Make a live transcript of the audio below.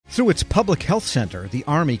Through its Public Health Center, the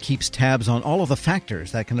Army keeps tabs on all of the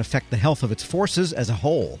factors that can affect the health of its forces as a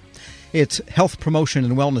whole. Its Health Promotion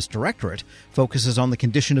and Wellness Directorate focuses on the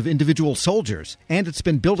condition of individual soldiers, and it's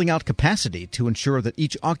been building out capacity to ensure that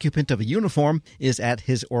each occupant of a uniform is at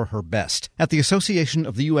his or her best. At the Association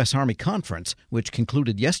of the U.S. Army Conference, which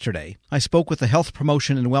concluded yesterday, I spoke with the Health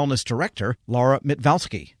Promotion and Wellness Director, Laura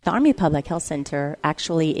Mitvalsky. The Army Public Health Center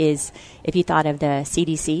actually is, if you thought of the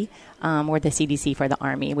CDC, or the CDC for the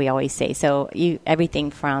Army, we always say. So everything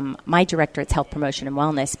from my directorate's health promotion and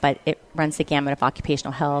wellness, but it runs the gamut of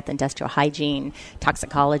occupational health, industrial hygiene,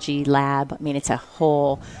 toxicology, lab. I mean, it's a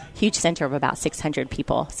whole huge center of about 600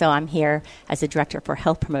 people. So I'm here as the director for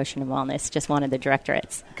health promotion and wellness, just one of the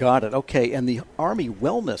directorates. Got it. Okay. And the Army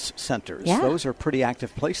Wellness Centers, those are pretty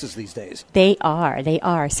active places these days. They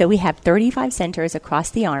are. So we have 35 centers across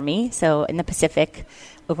the Army, so in the Pacific,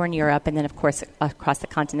 over in Europe, and then, of course, across the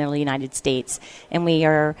continental United States. And we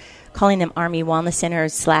are calling them Army Wellness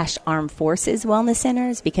Centers / Armed Forces Wellness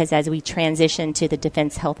Centers because as we transition to the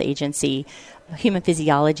Defense Health Agency, human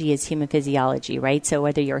physiology is human physiology, right? So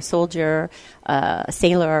whether you're a soldier, a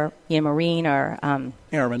sailor, Marine, or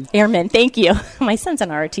Airman, thank you. My son's on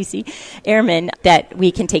ROTC. Airman, that we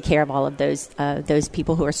can take care of all of those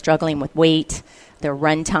people who are struggling with weight, their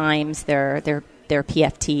run times, their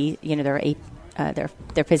PFT,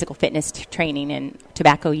 their physical fitness training and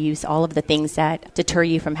tobacco use, all of the things that deter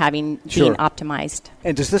you from being optimized.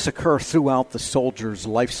 And does this occur throughout the soldier's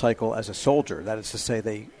life cycle as a soldier? That is to say,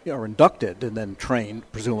 they are inducted and then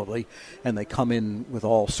trained, presumably, and they come in with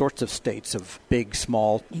all sorts of states of big,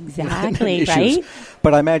 small issues. Right?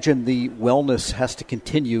 But I imagine the wellness has to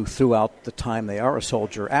continue throughout the time they are a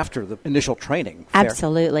soldier after the initial training. Fair?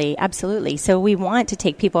 Absolutely. So we want to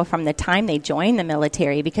take people from the time they join the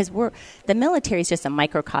military because the military is just a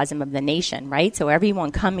microcosm of the nation, right? So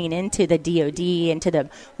everyone coming into the DOD, into the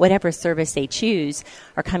whatever service they choose,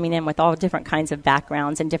 are coming in with all different kinds of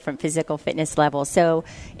backgrounds and different physical fitness levels. So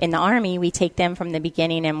in the Army, we take them from the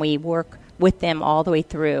beginning and we work with them all the way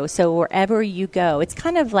through. So wherever you go, it's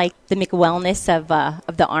kind of like the McWellness of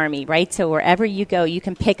the Army, right? So wherever you go, you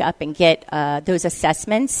can pick up and get those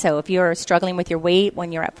assessments. So if you're struggling with your weight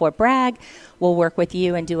when you're at Fort Bragg, we'll work with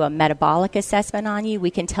you and do a metabolic assessment on you.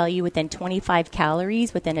 We can tell you within 25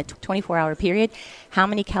 calories, within a 24-hour period, how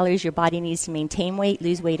many calories your body needs to maintain weight,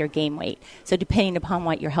 lose weight, or gain weight. So depending upon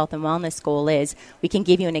what your health and wellness goal is, we can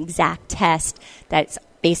give you an exact test that's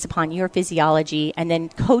based upon your physiology and then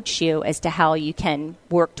coach you as to how you can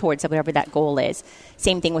work towards whatever that goal is.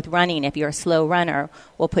 Same thing with running. If you're a slow runner,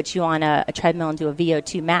 we'll put you on a treadmill and do a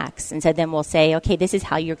VO2 max. And so then we'll say, okay, this is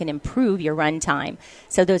how you're going to improve your run time.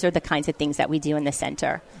 So those are the kinds of things that we do in the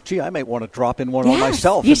center. Gee, I might want to drop in one on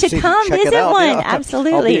myself. You should come visit one. Yeah.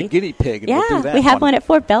 Absolutely. I'll be a guinea pig and we'll do that. We have one at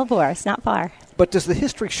Fort Belvoir. It's not far. But does the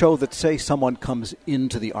history show that, say, someone comes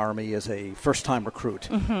into the Army as a first-time recruit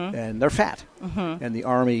and they're fat, and the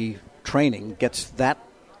Army training gets that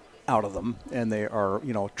out of them, and they are,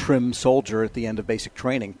 trim soldier at the end of basic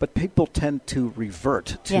training, but people tend to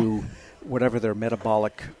revert to whatever their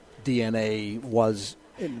metabolic DNA was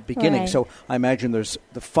in the beginning. Right. So I imagine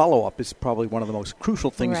the follow-up is probably one of the most crucial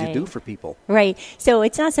things you do for people. Right. So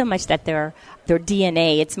it's not so much that their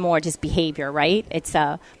DNA, it's more just behavior, right? It's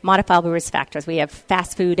modifiable risk factors. We have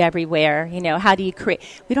fast food everywhere. How do you create?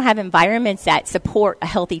 We don't have environments that support a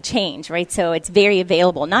healthy change, right? So it's very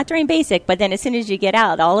available, not during basic, but then as soon as you get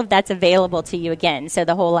out, all of that's available to you again. So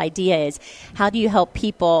the whole idea is, how do you help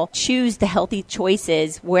people choose the healthy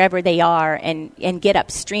choices wherever they are and get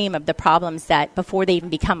upstream of the problems that before they even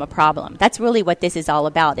become a problem? That's really what this is all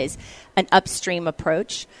about, is an upstream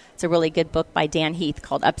approach. It's a really good book by Dan Heath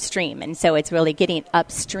called Upstream. And so it's really getting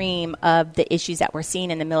upstream of the issues that we're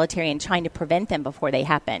seeing in the military and trying to prevent them before they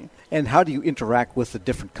happen. And how do you interact with the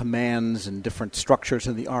different commands and different structures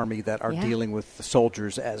in the Army that are dealing with the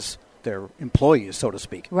soldiers as their employees, so to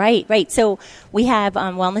speak? Right. So we have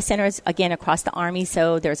wellness centers, again, across the Army.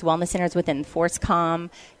 So there's wellness centers within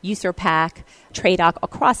FORSCOM, USERPAC, TRADOC,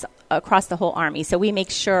 across the whole Army. So we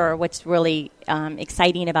make sure what's really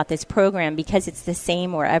exciting about this program, because it's the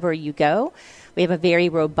same wherever you go. We have a very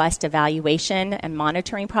robust evaluation and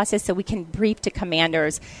monitoring process, so we can brief to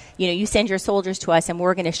commanders. You send your soldiers to us, and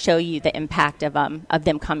we're going to show you the impact of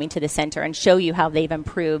them coming to the center and show you how they've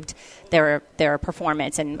improved their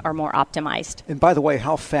performance and are more optimized. And by the way,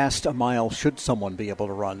 how fast a mile should someone be able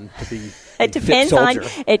to run to be It depends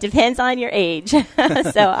on your age.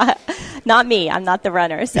 So not me. I'm not the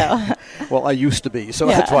runner. So well, I used to be. So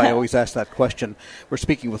that's why I always ask that question. We're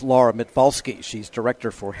speaking with Laura Mitvalsky. She's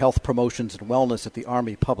Director for Health Promotions and Wellness Wellness at the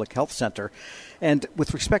Army Public Health Center. And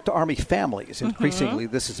with respect to Army families, increasingly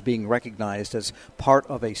this is being recognized as part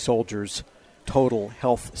of a soldier's total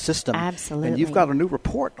health system. Absolutely. And you've got a new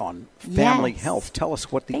report on family health. Tell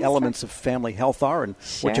us what the elements of family health are and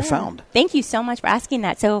what you found. Thank you so much for asking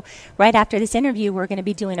that. So right after this interview, we're going to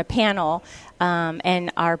be doing a panel,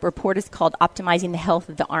 and our report is called Optimizing the Health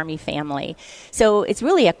of the Army Family. So it's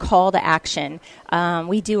really a call to action.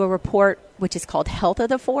 We do a report which is called Health of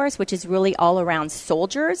the Force, which is really all around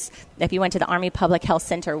soldiers. If you went to the Army Public Health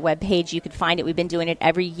Center webpage, you could find it. We've been doing it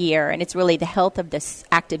every year, and it's really the health of this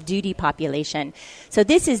active duty population. So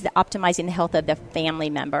this is the optimizing the health of the family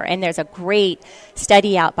member. And there's a great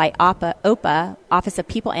study out by OPA, Office of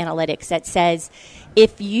People Analytics, that says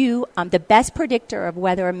if you, the best predictor of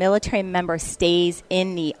whether a military member stays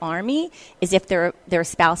in the Army is if their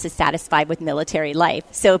spouse is satisfied with military life.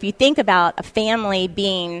 So if you think about a family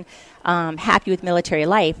being happy with military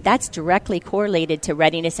life, that's directly correlated to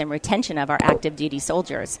readiness and retention of our active duty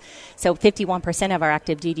soldiers. So 51% of our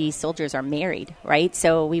active duty soldiers are married, right?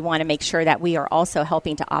 So we want to make sure that we are also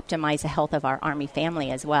helping to optimize the health of our Army family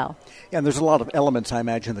as well. Yeah, and there's a lot of elements, I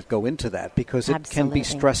imagine, that go into that because it can be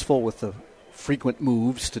stressful with the frequent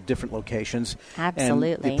moves to different locations.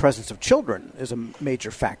 Absolutely. And the presence of children is a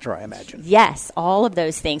major factor, I imagine. Yes, all of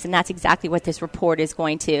those things. And that's exactly what this report is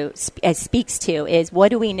going to speaks to is what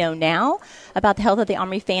do we know now about the health of the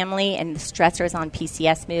Army family and the stressors on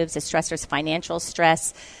PCS moves, the stressors, financial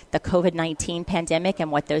stress, the COVID-19 pandemic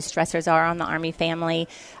and what those stressors are on the Army family,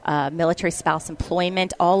 military spouse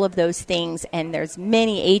employment, all of those things. And there's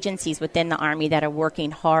many agencies within the Army that are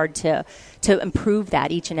working hard to improve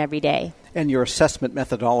that each and every day. And your assessment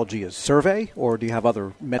methodology is survey, or do you have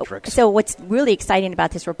other metrics? So what's really exciting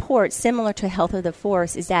about this report, similar to Health of the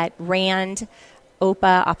Force, is that RAND,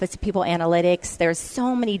 OPA, Office of People Analytics, there's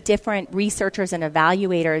so many different researchers and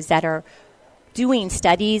evaluators that are doing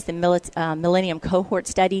studies, the Millennium Cohort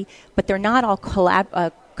Study, but they're not all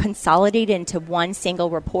consolidated into one single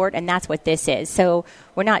report, and that's what this is. So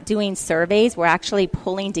we're not doing surveys. We're actually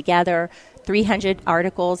pulling together 300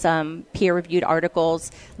 articles, peer-reviewed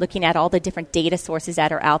articles, looking at all the different data sources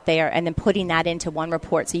that are out there, and then putting that into one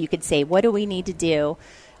report so you could say, what do we need to do?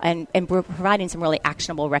 And we're providing some really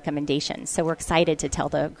actionable recommendations. So we're excited to tell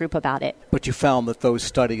the group about it. But you found that those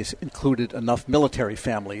studies included enough military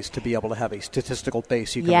families to be able to have a statistical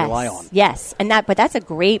base you can rely on. Yes, but that's a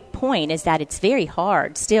great point, is that it's very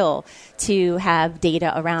hard still to have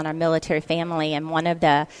data around our military family. And one of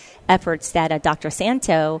the efforts that Dr.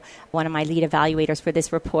 Santo, one of my lead evaluators for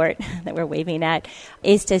this report that we're waving at,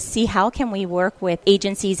 is to see how can we work with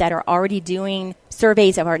agencies that are already doing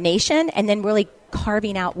surveys of our nation and then really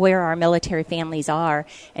carving out where our military families are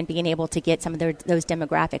and being able to get some of those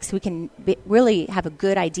demographics so we can really have a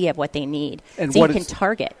good idea of what they need and so you can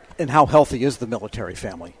target. And how healthy is the military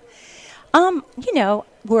family?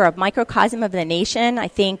 We're a microcosm of the nation. I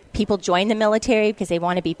think people join the military because they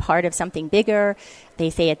want to be part of something bigger. They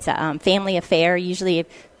say it's a family affair. Usually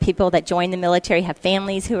people that join the military have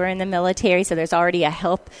families who are in the military, so there's already a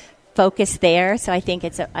health focus there. So I think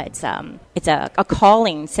it's a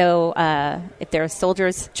calling. So if there are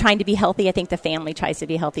soldiers trying to be healthy, I think the family tries to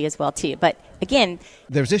be healthy as well too. But again,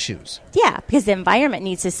 there's issues. Yeah, because the environment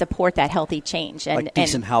needs to support that healthy change and like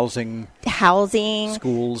decent housing,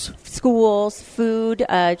 schools, food,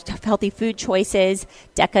 healthy food choices.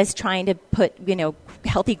 DECA's trying to put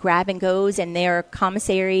healthy grab and goes in their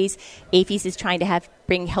commissaries. AAFES is trying to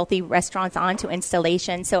bring healthy restaurants onto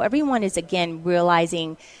installation. So everyone is again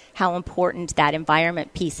realizing how important that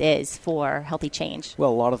environment piece is for healthy change. Well,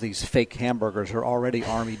 a lot of these fake hamburgers are already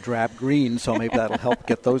Army drab green, so maybe that'll help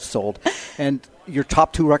get those sold. And your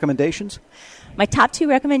top 2 recommendations? My top 2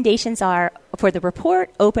 recommendations are, for the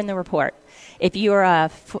report, open the report. If you're a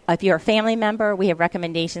family member, we have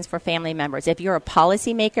recommendations for family members. If you're a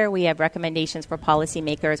policymaker, we have recommendations for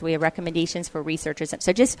policymakers. We have recommendations for researchers.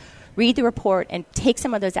 So just read the report and take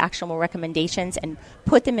some of those actionable recommendations and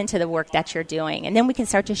put them into the work that you're doing. And then we can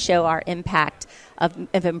start to show our impact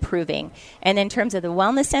of improving. And in terms of the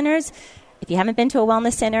wellness centers, if you haven't been to a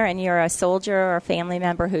wellness center and you're a soldier or a family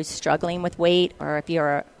member who's struggling with weight, or if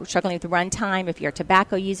you're struggling with run time, if you're a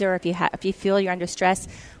tobacco user, if you feel you're under stress,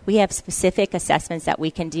 we have specific assessments that we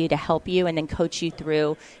can do to help you and then coach you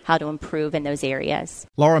through how to improve in those areas.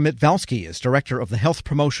 Laura Mitvalsky is director of the Health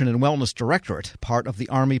Promotion and Wellness Directorate, part of the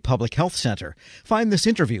Army Public Health Center. Find this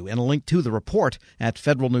interview and a link to the report at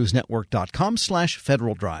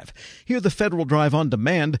federalnewsnetwork.com/Federal Drive. Hear the Federal Drive on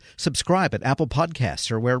demand. Subscribe at Apple Podcasts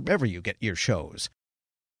or wherever you get your shows.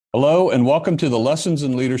 Hello, and welcome to the Lessons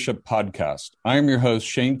in Leadership podcast. I am your host,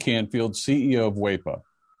 Shane Canfield, CEO of WEPA.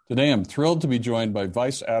 Today, I'm thrilled to be joined by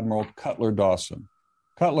Vice Admiral Cutler Dawson.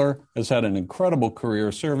 Cutler has had an incredible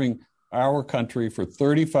career serving our country for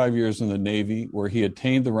 35 years in the Navy, where he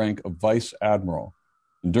attained the rank of Vice Admiral.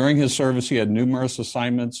 And during his service, he had numerous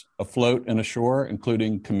assignments afloat and ashore,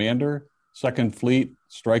 including Commander, 2nd Fleet,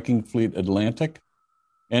 Striking Fleet Atlantic,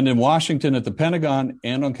 and in Washington at the Pentagon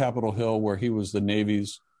and on Capitol Hill, where he was the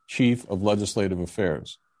Navy's Chief of Legislative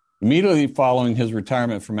Affairs. Immediately following his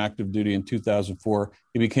retirement from active duty in 2004,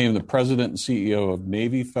 he became the president and CEO of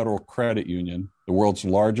Navy Federal Credit Union, the world's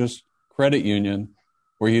largest credit union,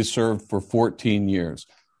 where he served for 14 years.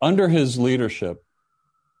 Under his leadership,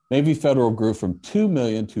 Navy Federal grew from 2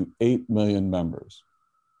 million to 8 million members.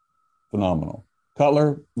 Phenomenal.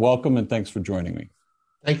 Cutler, welcome and thanks for joining me.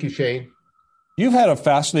 Thank you, Shane. You've had a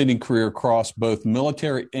fascinating career across both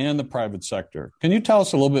military and the private sector. Can you tell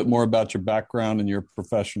us a little bit more about your background and your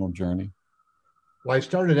professional journey? Well, I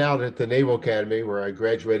started out at the Naval Academy, where I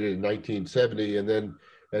graduated in 1970, and then,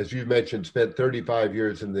 as you mentioned, spent 35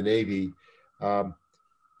 years in the Navy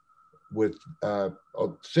with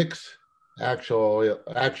 6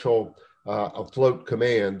 actual afloat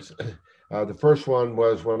commands. The first one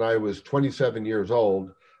was when I was 27 years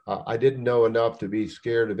old. I didn't know enough to be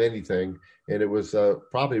scared of anything, and it was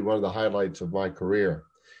probably one of the highlights of my career.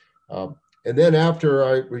 And then after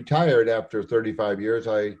I retired, after 35 years,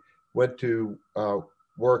 I went to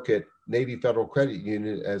work at Navy Federal Credit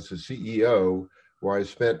Union as the CEO, where I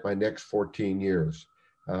spent my next 14 years.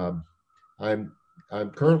 I'm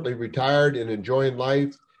currently retired and enjoying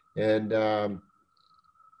life, and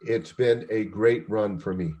it's been a great run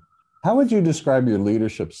for me. How would you describe your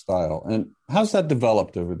leadership style, and how's that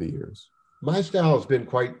developed over the years? My style has been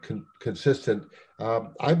quite consistent.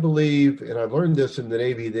 I believe, and I've learned this in the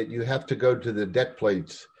Navy, that you have to go to the deck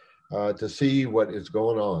plates to see what is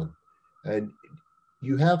going on. And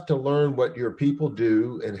you have to learn what your people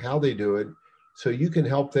do and how they do it, so you can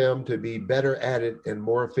help them to be better at it and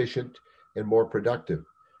more efficient and more productive.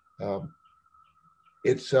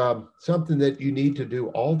 It's something that you need to do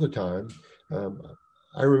all the time.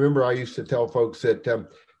 I remember I used to tell folks that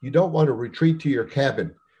you don't want to retreat to your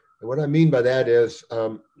cabin. And what I mean by that is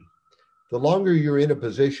the longer you're in a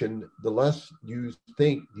position, the less you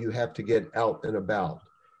think you have to get out and about.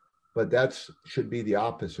 But that should be the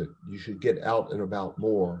opposite. You should get out and about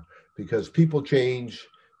more, because people change,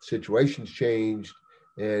 situations change,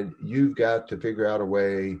 and you've got to figure out a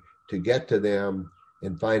way to get to them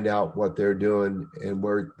and find out what they're doing and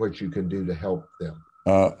what you can do to help them.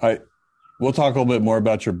 We'll talk a little bit more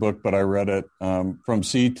about your book, but I read it, From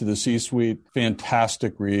Sea to the C-Suite.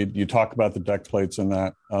 Fantastic read. You talk about the deck plates in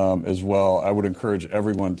that as well. I would encourage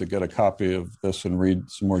everyone to get a copy of this and read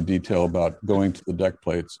some more detail about going to the deck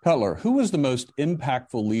plates. Cutler, who was the most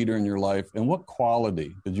impactful leader in your life, and what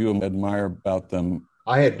quality did you admire about them?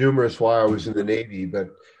 I had numerous while I was in the Navy, but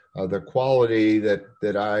the quality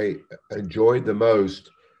that I enjoyed the most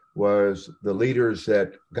was the leaders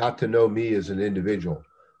that got to know me as an individual,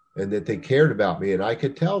 and that they cared about me. And I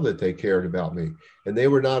could tell that they cared about me. And they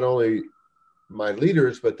were not only my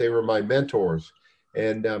leaders, but they were my mentors.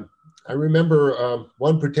 And I remember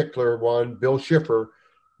one particular one, Bill Schiffer,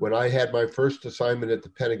 when I had my first assignment at the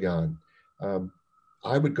Pentagon.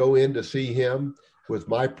 I would go in to see him with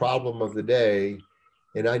my problem of the day.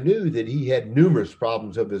 And I knew that he had numerous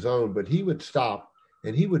problems of his own, but he would stop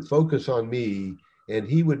and he would focus on me, and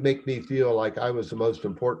he would make me feel like I was the most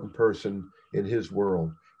important person in his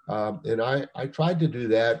world. And I tried to do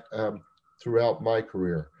that throughout my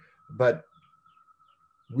career. But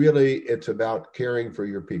really, it's about caring for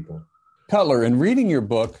your people. Cutler, in reading your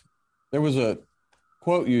book, there was a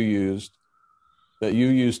quote you used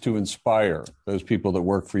to inspire those people that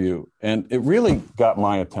work for you. And it really got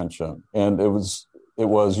my attention. And it was,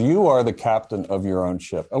 you are the captain of your own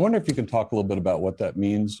ship. I wonder if you can talk a little bit about what that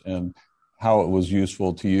means and how it was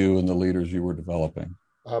useful to you and the leaders you were developing.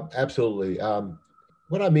 Absolutely.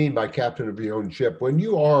 What I mean by captain of your own ship, when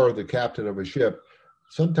you are the captain of a ship,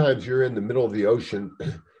 sometimes you're in the middle of the ocean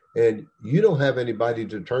and you don't have anybody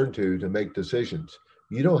to turn to make decisions.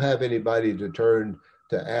 You don't have anybody to turn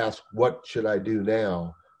to ask, what should I do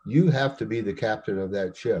now? You have to be the captain of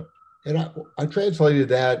that ship. And I translated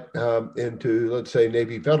that into, let's say,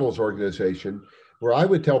 Navy Federal's organization, where I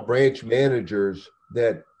would tell branch managers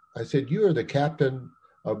that I said, you are the captain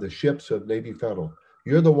of the ships of Navy Federal.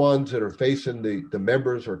 You're the ones that are facing the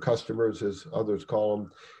members or customers, as others call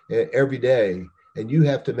them, every day. And you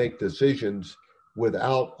have to make decisions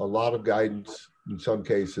without a lot of guidance in some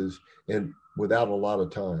cases and without a lot of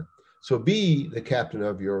time. So be the captain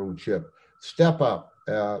of your own ship. Step up,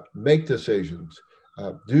 make decisions,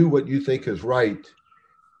 do what you think is right,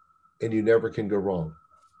 and you never can go wrong.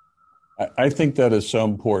 I think that is so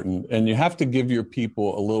important. And you have to give your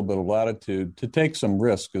people a little bit of latitude to take some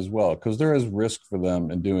risk as well, because there is risk for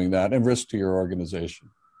them in doing that and risk to your organization.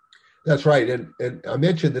 That's right. And I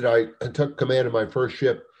mentioned that I took command of my first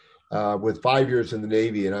ship with 5 years in the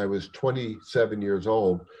Navy, and I was 27 years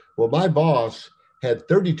old. Well, my boss had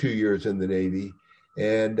 32 years in the Navy,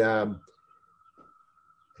 and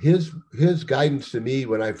his guidance to me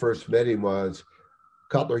when I first met him was,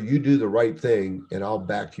 Cutler, you do the right thing, and I'll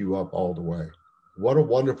back you up all the way. What a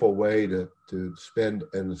wonderful way to spend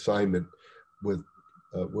an assignment with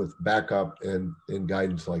backup and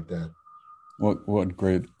guidance like that. What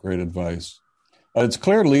great advice. It's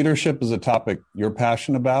clear leadership is a topic you're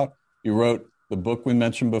passionate about. You wrote the book we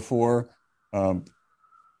mentioned before,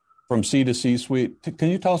 From C to C-Suite. Can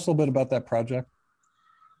you tell us a little bit about that project?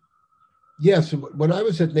 Yes. When I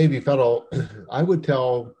was at Navy Federal, I would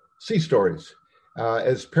tell sea stories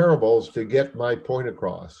as parables to get my point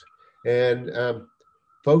across. And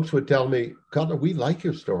folks would tell me, Cutler, we like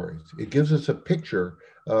your stories. It gives us a picture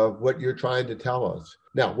of what you're trying to tell us.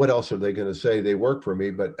 Now, what else are they going to say? They work for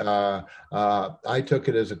me, but I took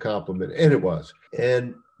it as a compliment, and it was.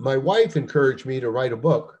 And my wife encouraged me to write a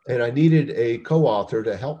book, and I needed a co-author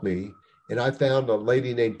to help me. And I found a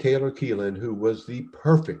lady named Taylor Keelan, who was the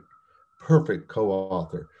perfect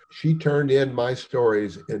co-author. She turned in my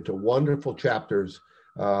stories into wonderful chapters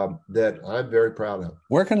that I'm very proud of.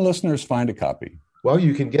 Where can listeners find a copy? Well,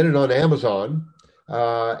 you can get it on Amazon,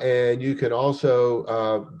 and you can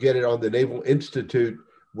also get it on the Naval Institute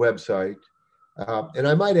website. And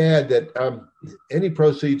I might add that any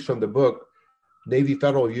proceeds from the book, Navy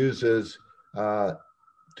Federal uses to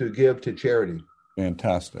give to charity.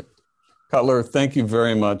 Fantastic. Cutler, thank you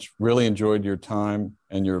very much. Really enjoyed your time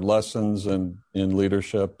and your lessons in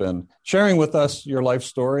leadership and sharing with us your life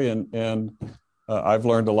story. And I've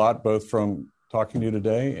learned a lot, both from talking to you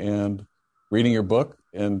today and reading your book.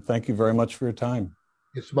 And thank you very much for your time.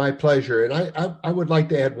 It's my pleasure. And I would like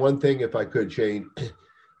to add one thing, if I could, Shane.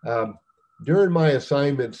 During my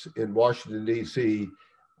assignments in Washington, D.C.,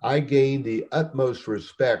 I gained the utmost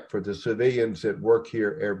respect for the civilians that work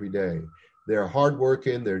here every day. They're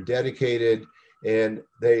hardworking, they're dedicated, and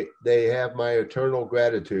they have my eternal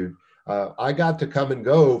gratitude. I got to come and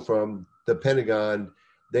go from the Pentagon.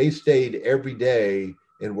 They stayed every day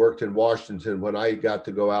and worked in Washington when I got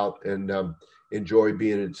to go out and enjoy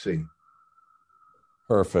being at sea.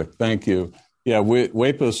 Perfect. Thank you. Yeah,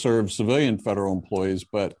 WAEPA serves civilian federal employees,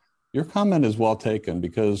 but your comment is well taken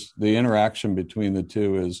because the interaction between the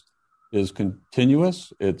two is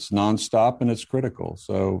continuous, it's nonstop, and it's critical.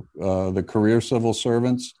 So the career civil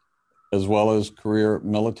servants, as well as career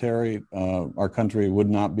military, our country would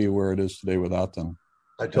not be where it is today without them.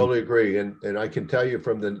 I totally agree. And I can tell you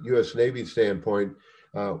from the U.S. Navy standpoint,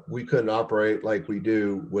 we couldn't operate like we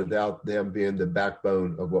do without them being the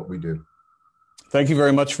backbone of what we do. Thank you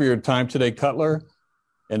very much for your time today, Cutler.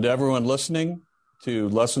 And to everyone listening to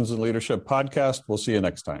Lessons in Leadership podcast, we'll see you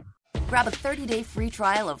next time. Grab a 30-day free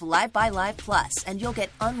trial of Live by Live Plus, and you'll get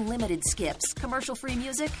unlimited skips, commercial-free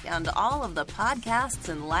music, and all of the podcasts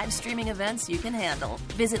and live streaming events you can handle.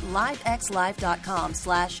 Visit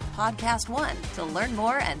livexlive.com/podcast1 to learn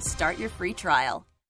more and start your free trial.